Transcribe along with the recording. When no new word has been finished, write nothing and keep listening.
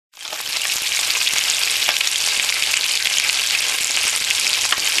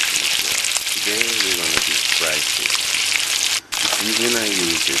fried fish. The seasoning I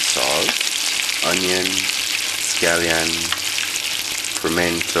use is salt, onion, scallion,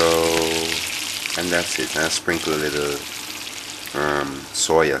 pimento, and that's it. And I sprinkle a little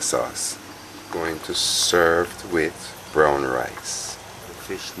soya sauce. Going to serve with brown rice. The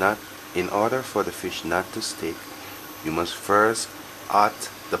fish not, in order for the fish not to stick, you must first hot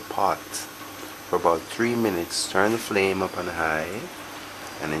the pot for about 3 minutes. Turn the flame up on high,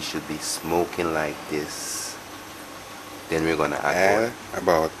 and it should be smoking like this. Then we're gonna add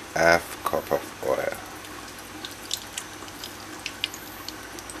about half cup of oil.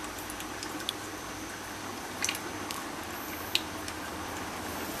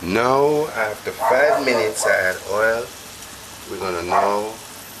 Now after 5 minutes I add oil. We're gonna now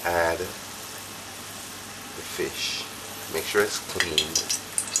add the fish. Make sure it's clean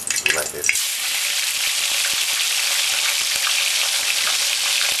like this.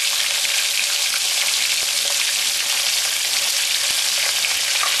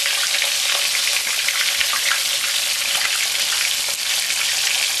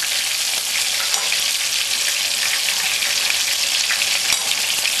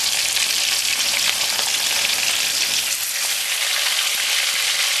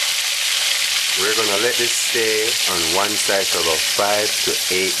 We're going to let this stay on one side for about 5 to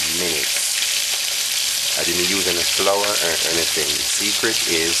 8 minutes. I didn't use any flour or anything. The secret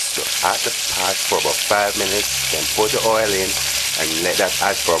is to add the pot for about 5 minutes, then put the oil in and let that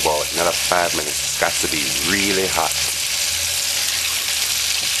add for about another 5 minutes. It's got to be really hot.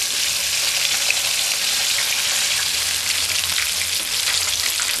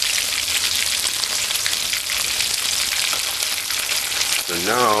 So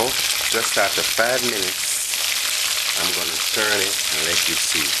now, just after 5 minutes, I'm going to turn it and let you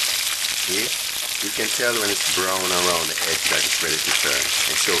see. See? You can tell when it's brown around the edge that it's ready to turn.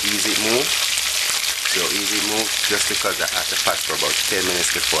 And so easy it moves. So easy it moves just because I had to pot for about 10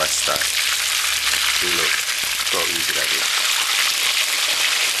 minutes before I start. See, look how easy that is.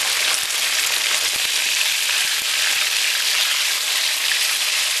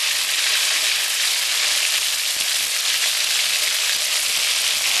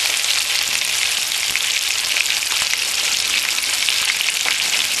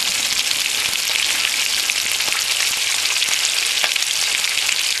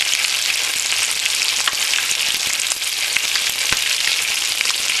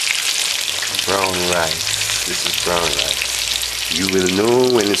 Brown rice. This is brown rice. You will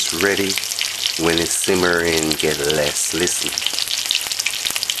know when it's ready when it's simmering, get less. Listen.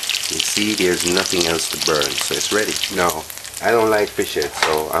 You see, there's nothing else to burn, so it's ready. Now, I don't like fish head,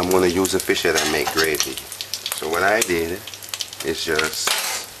 so I'm going to use a fish head and make gravy. So what I did is just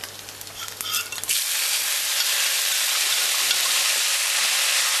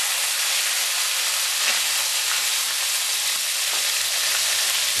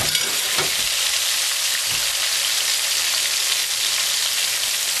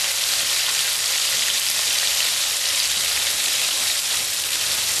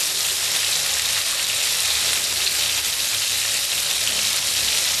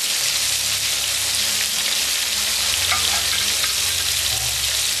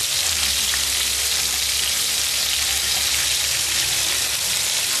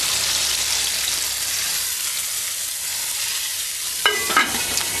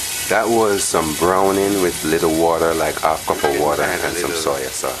that was some browning with little water, like half cup of water and some soya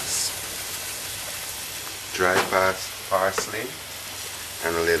sauce. Dry parsley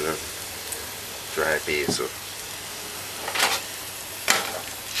and a little dry basil.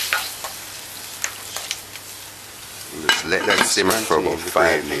 Just let that simmer for about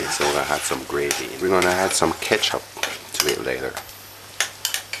 5 minutes. So we're gonna add some gravy. We're gonna add some ketchup to it later.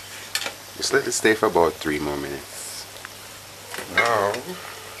 Just let it stay for about 3 more minutes. Now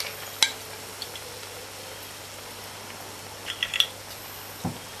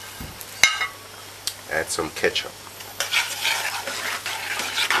add some ketchup.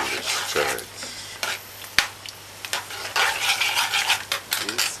 Stir it.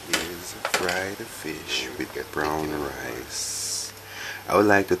 This is fried fish with brown rice. I would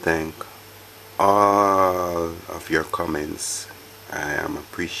like to thank all of your comments. I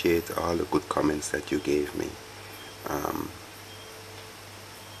appreciate all the good comments that you gave me.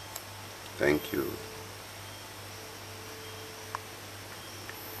 Thank you.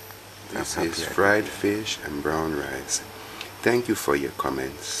 This is fried fish and brown rice. Thank you for your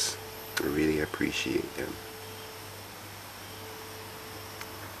comments. I really appreciate them.